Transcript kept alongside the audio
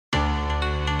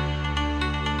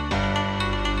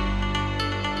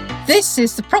This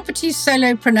is the Property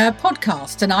Solopreneur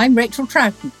podcast, and I'm Rachel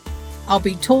Troughton. I'll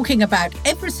be talking about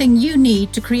everything you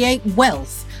need to create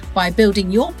wealth by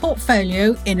building your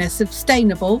portfolio in a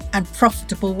sustainable and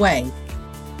profitable way.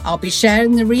 I'll be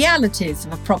sharing the realities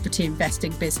of a property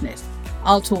investing business.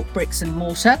 I'll talk bricks and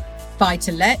mortar,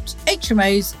 buy-to-let,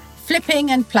 HMOs,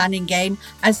 flipping and planning game,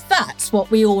 as that's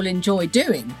what we all enjoy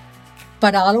doing.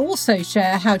 But I'll also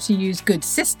share how to use good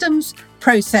systems,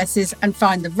 processes, and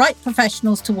find the right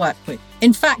professionals to work with.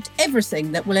 In fact,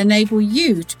 everything that will enable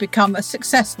you to become a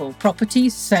successful property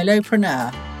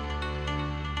solopreneur.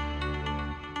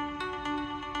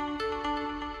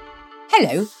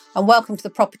 Hello, and welcome to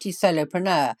the Property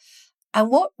Solopreneur. And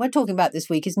what we're talking about this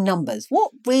week is numbers.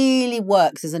 What really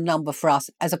works as a number for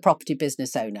us as a property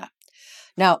business owner?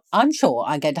 Now, I'm sure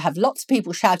I'm going to have lots of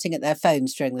people shouting at their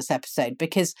phones during this episode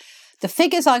because the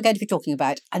figures I'm going to be talking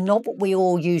about are not what we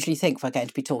all usually think we're going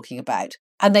to be talking about.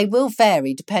 And they will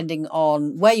vary depending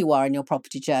on where you are in your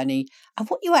property journey and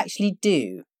what you actually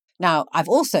do. Now, I've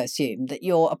also assumed that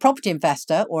you're a property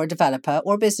investor or a developer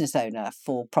or a business owner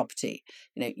for property.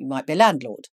 You might be a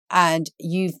landlord and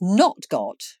you've not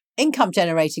got income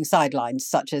generating sidelines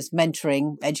such as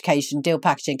mentoring, education, deal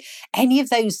packaging. Any of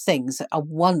those things are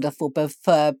wonderful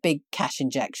for big cash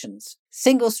injections.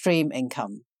 Single stream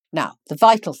income. Now, the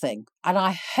vital thing, and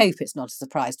I hope it's not a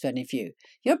surprise to any of you,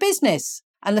 you're a business.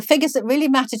 And the figures that really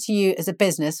matter to you as a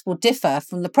business will differ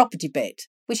from the property bit,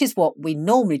 which is what we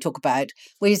normally talk about,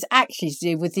 which is actually to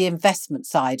do with the investment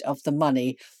side of the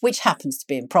money, which happens to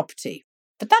be in property.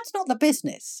 But that's not the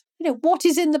business. What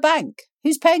is in the bank?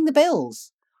 Who's paying the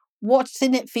bills? What's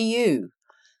in it for you?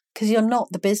 Because you're not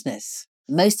the business.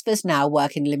 Most of us now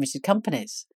work in limited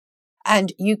companies.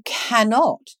 And you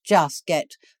cannot just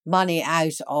get money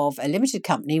out of a limited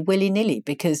company willy-nilly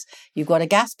because you've got a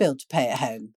gas bill to pay at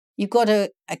home. You've got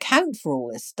to account for all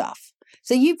this stuff.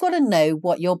 So you've got to know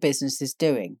what your business is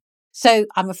doing. So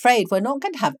I'm afraid we're not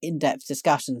going to have in-depth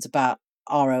discussions about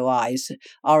ROIs,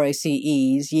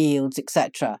 ROCEs, yields,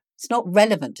 etc. It's not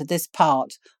relevant to this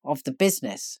part of the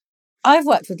business. I've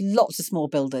worked with lots of small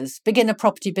builders, beginner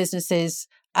property businesses,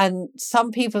 and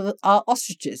some people are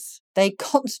ostriches. They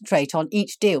concentrate on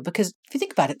each deal because if you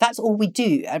think about it, that's all we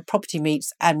do at property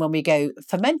meets and when we go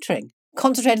for mentoring.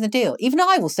 Concentrate on the deal. Even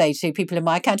I will say to people in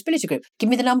my accountability group, give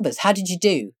me the numbers. How did you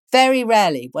do? Very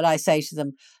rarely will I say to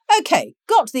them, okay,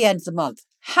 got to the end of the month.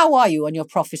 How are you on your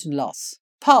profit and loss?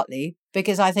 Partly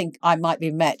because I think I might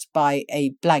be met by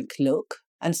a blank look.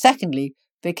 And secondly,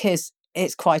 because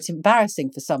it's quite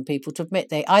embarrassing for some people to admit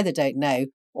they either don't know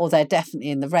or they're definitely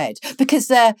in the red because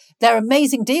their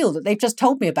amazing deal that they've just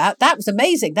told me about, that was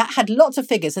amazing. That had lots of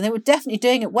figures and they were definitely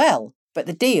doing it well. But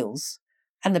the deals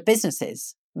and the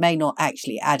businesses may not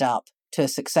actually add up to a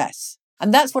success.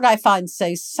 And that's what I find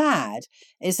so sad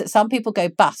is that some people go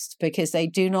bust because they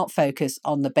do not focus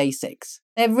on the basics.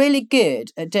 They're really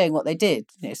good at doing what they did.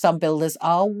 Some builders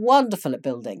are wonderful at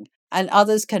building and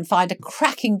others can find a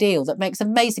cracking deal that makes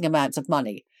amazing amounts of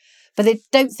money, but they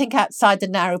don't think outside the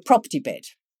narrow property bit.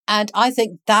 And I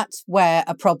think that's where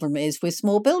a problem is with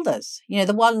small builders.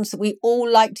 The ones that we all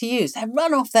like to use. They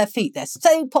run off their feet. They're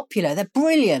so popular. They're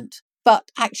brilliant.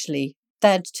 But actually,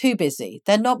 they're too busy.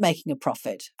 They're not making a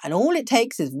profit. And all it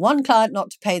takes is one client not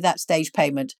to pay that stage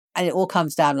payment and it all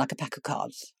comes down like a pack of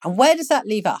cards. And where does that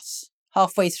leave us?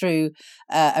 Halfway through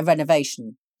a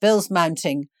renovation, bills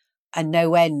mounting and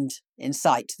no end in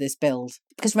sight to this build.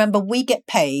 Because remember, we get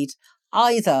paid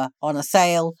either on a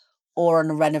sale or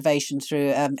on a renovation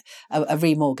through a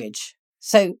remortgage.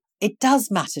 So it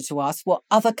does matter to us what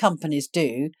other companies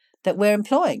do that we're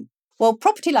employing. Well,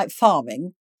 property like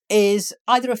farming is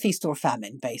either a feast or a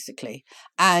famine, basically.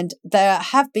 And there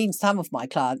have been some of my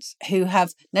clients who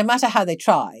have, no matter how they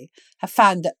try, have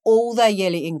found that all their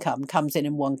yearly income comes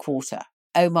in one quarter.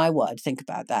 Oh my word, think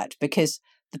about that. Because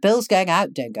the bills going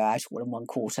out don't go out all in one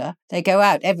quarter. They go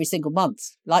out every single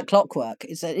month, like clockwork.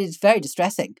 It's very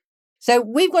distressing. So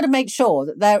we've got to make sure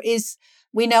that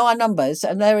we know our numbers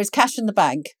and there is cash in the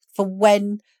bank for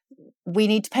when we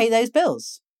need to pay those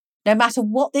bills. No matter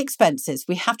what the expense is,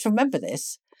 we have to remember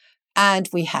this and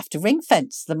we have to ring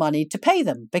fence the money to pay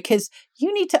them because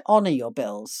you need to honour your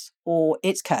bills or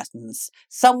it's curtains.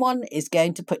 Someone is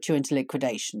going to put you into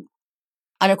liquidation.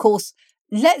 And of course,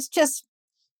 let's just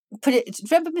put it,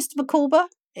 remember Mr. Micawber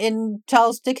in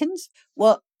Charles Dickens?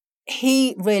 Well,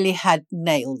 he really had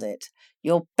nailed it.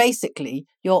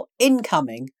 Your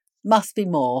incoming must be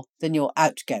more than your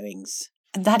outgoings.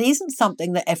 And that isn't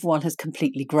something that everyone has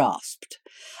completely grasped.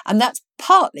 And that's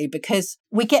partly because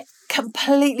we get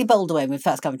completely bowled away when we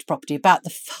first come into property about the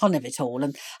fun of it all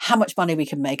and how much money we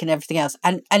can make and everything else.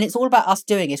 And it's all about us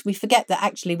doing it. We forget that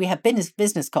actually we have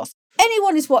business costs.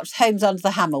 Anyone who's watched Homes Under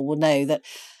the Hammer will know that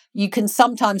you can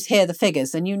sometimes hear the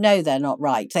figures and you know they're not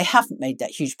right. They haven't made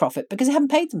that huge profit because they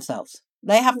haven't paid themselves.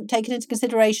 They haven't taken into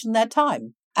consideration their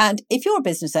time. And if you're a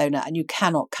business owner and you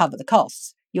cannot cover the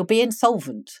costs, you'll be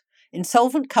insolvent.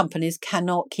 Insolvent companies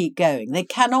cannot keep going. They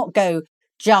cannot go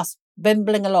just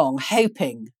bimbling along,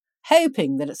 hoping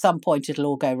that at some point it'll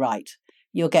all go right.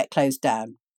 You'll get closed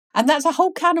down. And that's a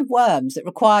whole can of worms that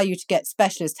require you to get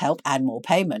specialist help and more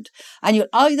payment. And you'll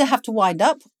either have to wind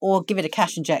up or give it a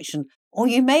cash injection, or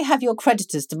you may have your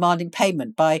creditors demanding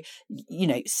payment by,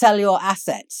 sell your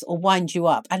assets or wind you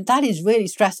up. And that is really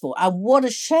stressful. And what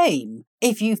a shame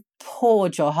if you've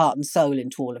poured your heart and soul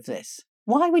into all of this.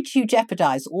 Why would you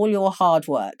jeopardize all your hard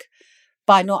work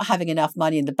by not having enough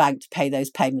money in the bank to pay those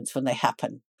payments when they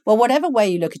happen? Well, whatever way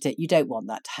you look at it, you don't want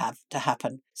that to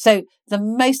happen. So the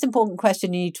most important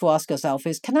question you need to ask yourself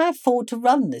is, can I afford to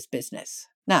run this business?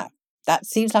 Now, that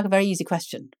seems like a very easy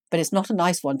question, but it's not a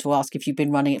nice one to ask if you've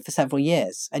been running it for several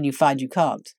years and you find you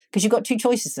can't. Because you've got two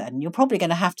choices then. You're probably going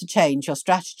to have to change your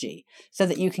strategy so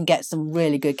that you can get some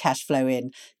really good cash flow in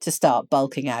to start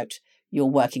bulking out your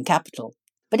working capital.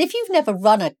 But if you've never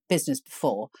run a business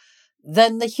before,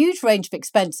 then the huge range of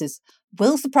expenses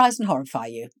will surprise and horrify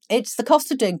you. It's the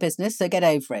cost of doing business, so get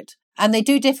over it. And they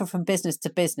do differ from business to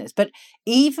business. But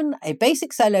even a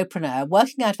basic solopreneur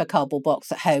working out of a cardboard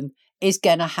box at home is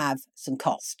going to have some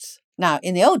costs. Now,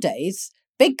 in the old days,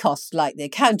 big costs like the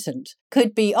accountant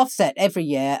could be offset every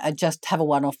year and just have a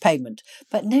one-off payment.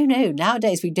 But no,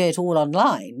 nowadays we do it all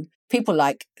online. People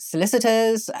like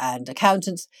solicitors and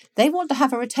accountants, they want to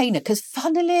have a retainer because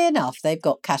funnily enough, they've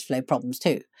got cash flow problems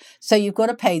too. So you've got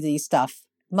to pay these stuff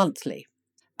monthly.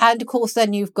 And of course,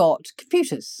 then you've got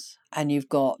computers and you've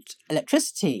got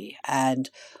electricity and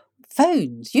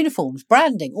phones, uniforms,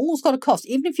 branding, all's got a cost,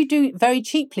 even if you do it very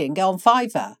cheaply and go on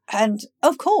Fiverr. And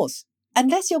of course,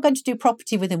 unless you're going to do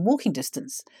property within walking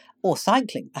distance or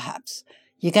cycling, perhaps,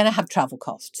 you're going to have travel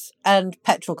costs and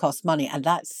petrol costs money. And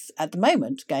that's at the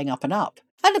moment going up and up.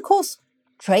 And of course,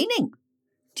 training.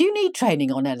 Do you need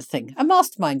training on anything? A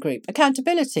mastermind group,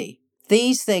 accountability.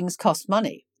 These things cost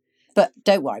money. But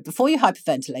don't worry, before you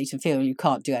hyperventilate and feel you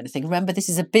can't do anything, remember this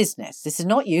is a business. This is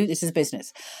not you, this is a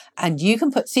business. And you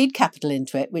can put seed capital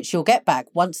into it, which you'll get back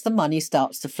once the money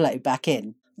starts to flow back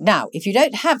in. Now, if you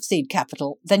don't have seed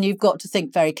capital, then you've got to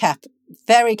think very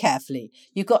carefully.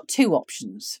 You've got two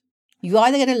options. You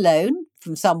either get a loan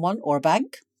from someone or a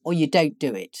bank, or you don't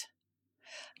do it.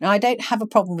 Now, I don't have a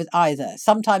problem with either.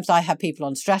 Sometimes I have people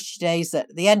on strategy days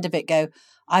that at the end of it go,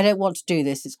 I don't want to do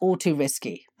this. It's all too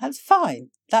risky. That's fine.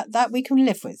 That we can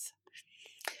live with.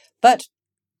 But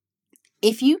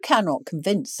if you cannot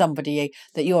convince somebody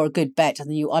that you're a good bet and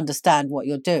that you understand what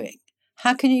you're doing,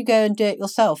 how can you go and do it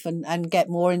yourself and get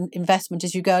more investment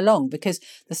as you go along? Because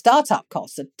the startup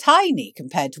costs are tiny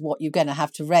compared to what you're going to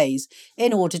have to raise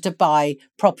in order to buy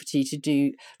property to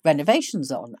do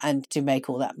renovations on and to make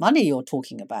all that money you're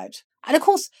talking about. And of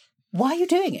course, why are you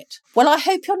doing it? Well, I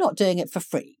hope you're not doing it for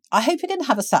free. I hope you're going to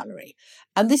have a salary.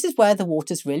 And this is where the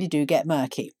waters really do get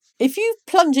murky. If you're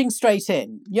plunging straight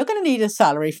in, you're going to need a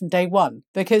salary from day one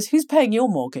because who's paying your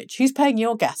mortgage? Who's paying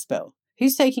your gas bill?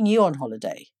 Who's taking you on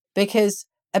holiday? Because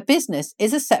a business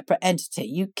is a separate entity.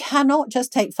 You cannot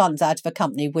just take funds out of a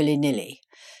company willy-nilly.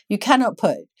 You cannot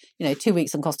put, 2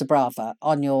 weeks on Costa Brava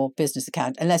on your business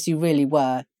account unless you really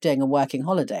were doing a working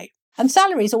holiday. And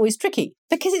salary is always tricky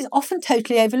because it's often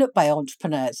totally overlooked by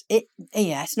entrepreneurs.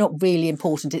 It's not really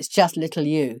important. It's just little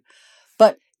you.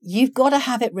 But you've got to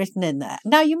have it written in there.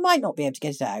 Now, you might not be able to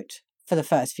get it out for the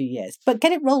first few years, but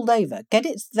get it rolled over. Get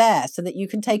it there so that you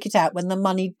can take it out when the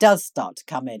money does start to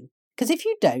come in. Because if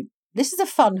you don't, this is a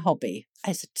fun hobby.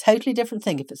 It's a totally different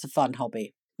thing if it's a fun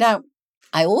hobby. Now,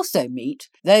 I also meet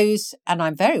those, and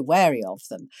I'm very wary of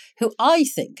them, who I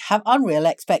think have unreal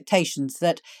expectations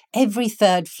that every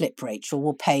third flip, Rachel,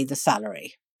 will pay the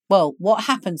salary. Well, what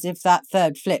happens if that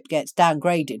third flip gets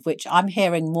downgraded, which I'm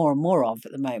hearing more and more of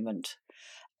at the moment?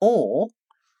 Or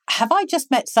have I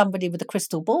just met somebody with a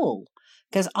crystal ball?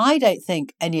 Because I don't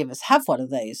think any of us have one of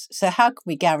those. So how can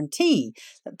we guarantee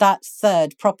that that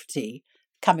third property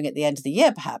coming at the end of the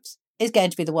year, perhaps, is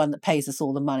going to be the one that pays us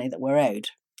all the money that we're owed?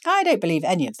 I don't believe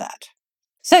any of that.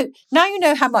 So now you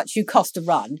know how much you cost to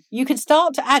run, you can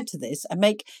start to add to this and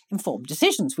make informed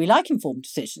decisions. We like informed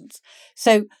decisions.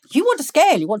 So you want to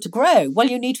scale, you want to grow. Well,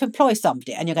 you need to employ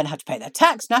somebody and you're going to have to pay their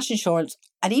tax, national insurance,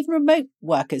 and even remote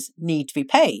workers need to be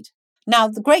paid. Now,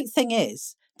 the great thing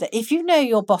is that if you know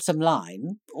your bottom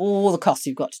line, all the costs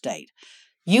you've got to date,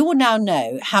 you will now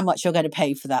know how much you're going to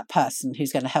pay for that person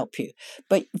who's going to help you.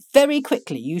 But very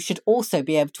quickly, you should also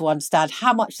be able to understand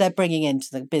how much they're bringing into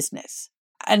the business.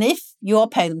 And if you're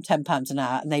paying them £10 an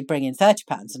hour and they bring in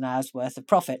 £30 an hour's worth of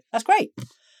profit, that's great.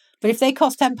 But if they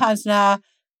cost £10 an hour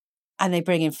and they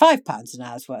bring in £5 an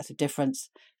hour's worth of difference,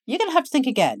 you're going to have to think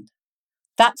again.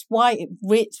 That's why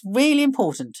it's really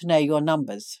important to know your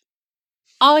numbers.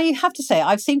 I have to say,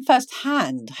 I've seen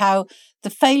firsthand how the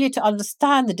failure to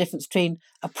understand the difference between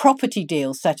a property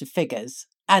deal set of figures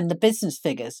and the business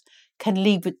figures can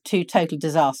lead to total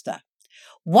disaster.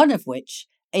 One of which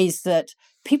is that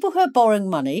people who are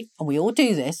borrowing money, and we all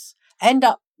do this, end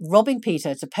up robbing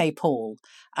Peter to pay Paul.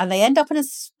 And they end up in a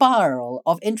spiral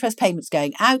of interest payments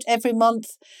going out every month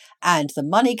and the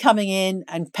money coming in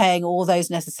and paying all those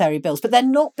necessary bills. But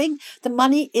the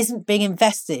money isn't being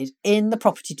invested in the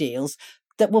property deals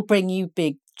that will bring you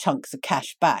big chunks of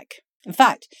cash back. In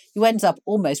fact, you end up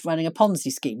almost running a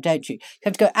Ponzi scheme, don't you? You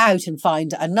have to go out and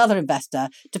find another investor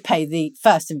to pay the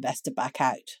first investor back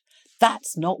out.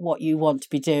 That's not what you want to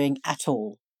be doing at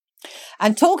all.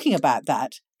 And talking about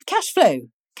that, cash flow.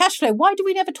 Cash flow. Why do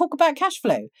we never talk about cash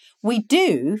flow? We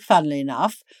do, funnily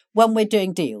enough, when we're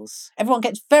doing deals. Everyone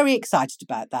gets very excited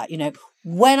about that.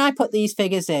 When I put these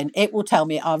figures in, it will tell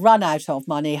me I'll run out of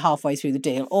money halfway through the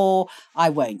deal, or I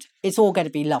won't. It's all going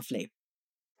to be lovely.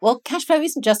 Well, cash flow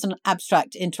isn't just an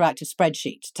abstract interactive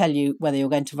spreadsheet to tell you whether you're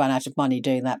going to run out of money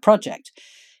doing that project.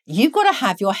 You've got to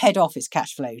have your head office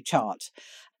cash flow chart.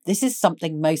 This is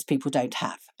something most people don't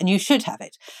have, and you should have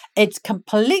it. It's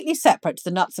completely separate to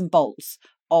the nuts and bolts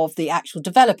of the actual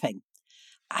developing.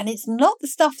 And it's not the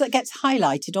stuff that gets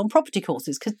highlighted on property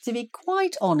courses, because to be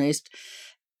quite honest,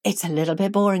 it's a little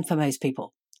bit boring for most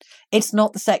people. It's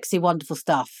not the sexy, wonderful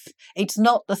stuff. It's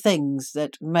not the things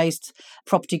that most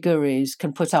property gurus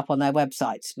can put up on their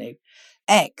websites.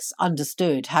 X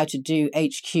understood how to do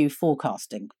HQ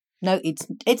forecasting. No,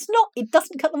 it's not. It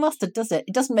doesn't cut the mustard, does it?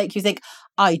 It doesn't make you think,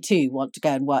 I too want to go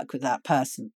and work with that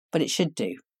person. But it should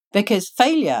do. Because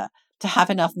failure to have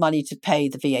enough money to pay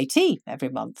the VAT every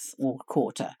month or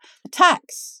quarter, the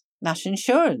tax, national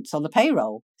insurance on the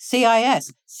payroll,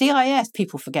 CIS,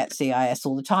 people forget CIS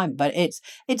all the time, but it's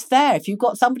there. If you've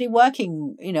got somebody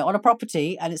working, on a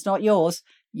property and it's not yours,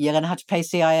 you're going to have to pay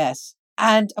CIS.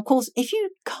 And of course, if you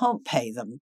can't pay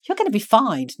them, you're going to be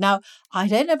fined. Now, I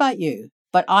don't know about you,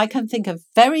 but I can think of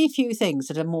very few things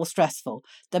that are more stressful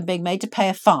than being made to pay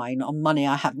a fine on money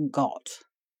I haven't got.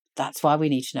 That's why we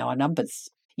need to know our numbers.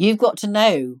 You've got to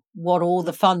know what all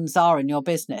the funds are in your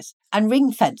business and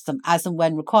ring fence them as and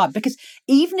when required. Because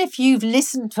even if you've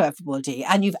listened to everybody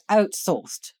and you've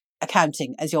outsourced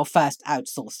accounting as your first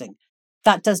outsourcing,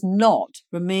 that does not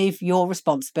remove your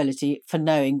responsibility for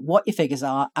knowing what your figures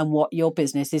are and what your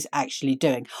business is actually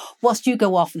doing. Whilst you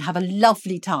go off and have a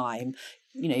lovely time,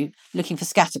 looking for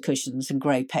scatter cushions and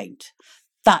grey paint.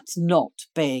 That's not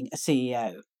being a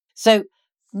CEO. So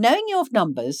knowing your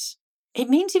numbers, it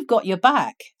means you've got your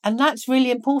back. And that's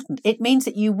really important. It means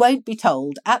that you won't be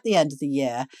told at the end of the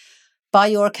year by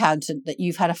your accountant that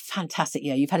you've had a fantastic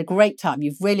year. You've had a great time.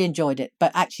 You've really enjoyed it.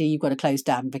 But actually, you've got to close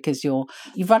down because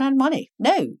you've run out of money.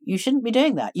 No, you shouldn't be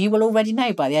doing that. You will already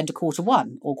know by the end of quarter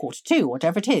one or quarter two,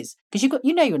 whatever it is, because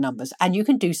you know your numbers and you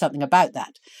can do something about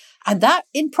that. And that,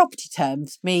 in property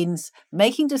terms, means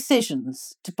making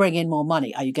decisions to bring in more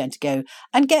money. Are you going to go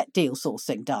and get deal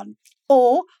sourcing done?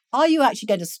 Or are you actually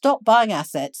going to stop buying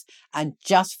assets and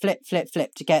just flip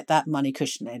to get that money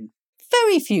cushion in?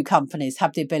 Very few companies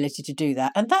have the ability to do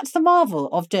that. And that's the marvel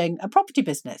of doing a property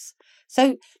business.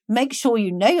 So make sure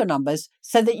you know your numbers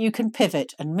so that you can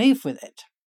pivot and move with it.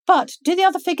 But do the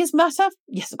other figures matter?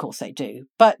 Yes, of course they do.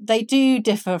 But they do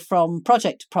differ from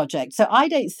project to project. So I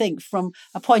don't think from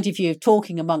a point of view of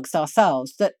talking amongst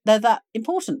ourselves that they're that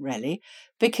important, really,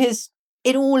 because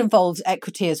it all involves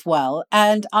equity as well.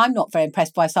 And I'm not very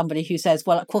impressed by somebody who says,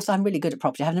 well, of course, I'm really good at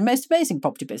property. I have the most amazing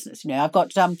property business. I've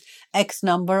got X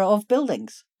number of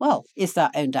buildings. Well, is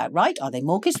that owned outright? Are they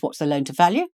mortgaged? What's the loan to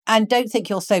value? And don't think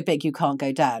you're so big you can't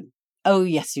go down. Oh,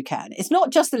 yes, you can. It's not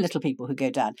just the little people who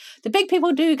go down. The big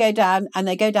people do go down, and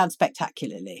they go down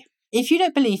spectacularly. If you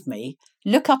don't believe me,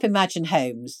 look up Imagine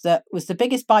Homes. That was the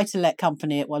biggest buy-to-let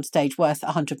company at one stage, worth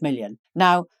 100 million.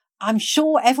 Now, I'm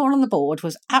sure everyone on the board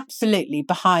was absolutely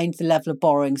behind the level of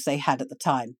borrowings they had at the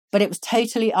time, but it was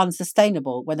totally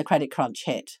unsustainable when the credit crunch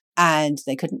hit, and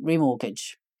they couldn't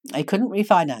remortgage, they couldn't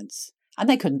refinance, and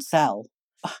they couldn't sell.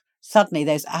 Suddenly,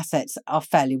 those assets are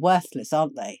fairly worthless,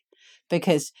 aren't they?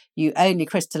 Because you only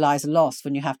crystallise a loss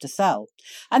when you have to sell.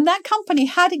 And that company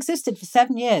had existed for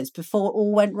 7 years before it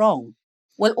all went wrong.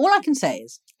 Well, all I can say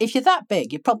is, if you're that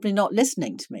big, you're probably not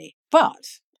listening to me.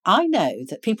 But I know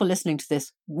that people listening to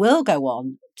this will go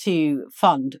on to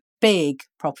fund big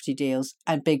property deals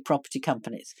and big property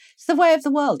companies. It's the way of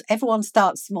the world. Everyone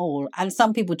starts small, and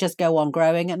some people just go on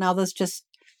growing and others just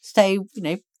stay,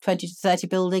 20 to 30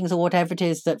 buildings or whatever it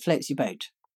is that floats your boat.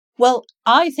 Well,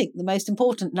 I think the most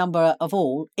important number of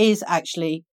all is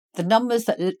actually the numbers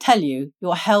that tell you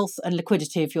your health and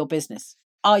liquidity of your business.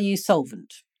 Are you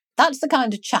solvent? That's the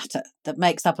kind of chatter that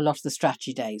makes up a lot of the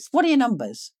strategy days. What are your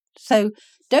numbers? So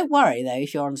don't worry, though,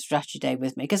 if you're on strategy day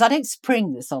with me, because I don't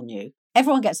spring this on you.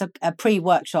 Everyone gets a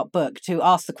pre-workshop book to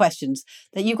ask the questions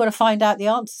that you've got to find out the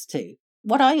answers to.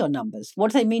 What are your numbers?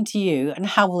 What do they mean to you? And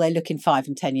how will they look in 5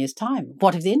 and 10 years' time?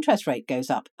 What if the interest rate goes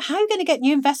up? How are you going to get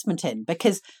new investment in?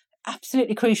 Because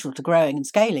absolutely crucial to growing and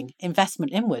scaling,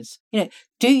 investment inwards.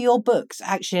 Do your books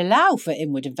actually allow for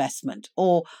inward investment?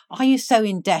 Or are you so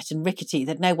in debt and rickety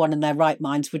that no one in their right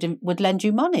minds would lend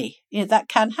you money? That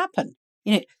can happen.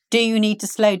 Do you need to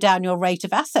slow down your rate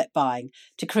of asset buying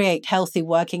to create healthy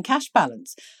working cash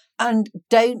balance? And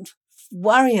don't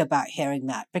worry about hearing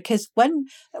that, because when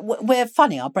we're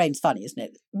funny, our brain's funny, isn't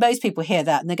it? Most people hear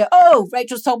that and they go, oh,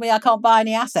 Rachel's told me I can't buy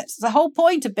any assets. It's the whole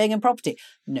point of being in property.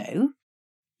 No,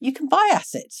 you can buy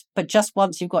assets, but just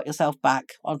once you've got yourself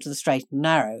back onto the straight and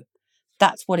narrow.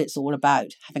 That's what it's all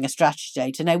about, having a strategy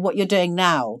day to know what you're doing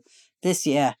now, this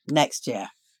year, next year.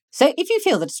 So if you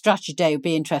feel that a strategy day would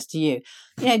be interest to you,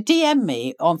 DM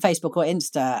me on Facebook or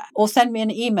Insta, or send me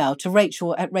an email to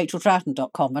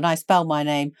rachel@racheltroughton.com, and I spell my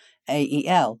name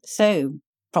AEL. So,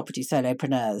 property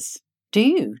solopreneurs, do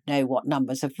you know what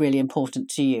numbers are really important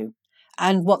to you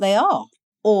and what they are?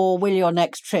 Or will your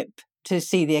next trip to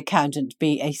see the accountant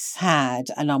be a sad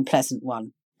and unpleasant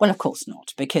one? Well, of course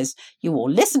not, because you all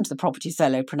listen to the Property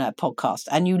Solopreneur podcast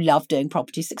and you love doing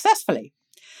property successfully.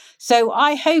 So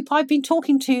I hope I've been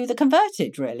talking to the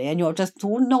converted, really, and you're just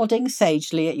all nodding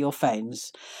sagely at your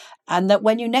phones. And that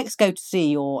when you next go to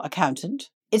see your accountant,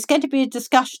 it's going to be a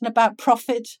discussion about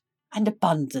profit and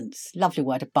abundance. Lovely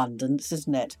word, abundance,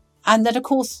 isn't it? And that, of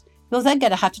course, you're then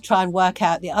going to have to try and work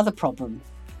out the other problem,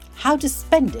 how to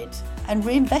spend it and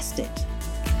reinvest it.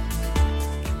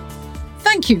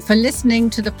 Thank you for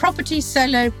listening to the Property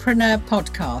Solopreneur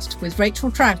podcast with Rachel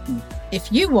Troughton. If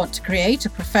you want to create a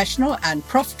professional and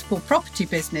profitable property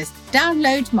business,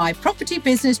 download my property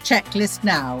business checklist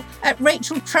now at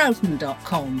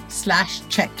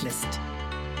racheltroughton.com/checklist.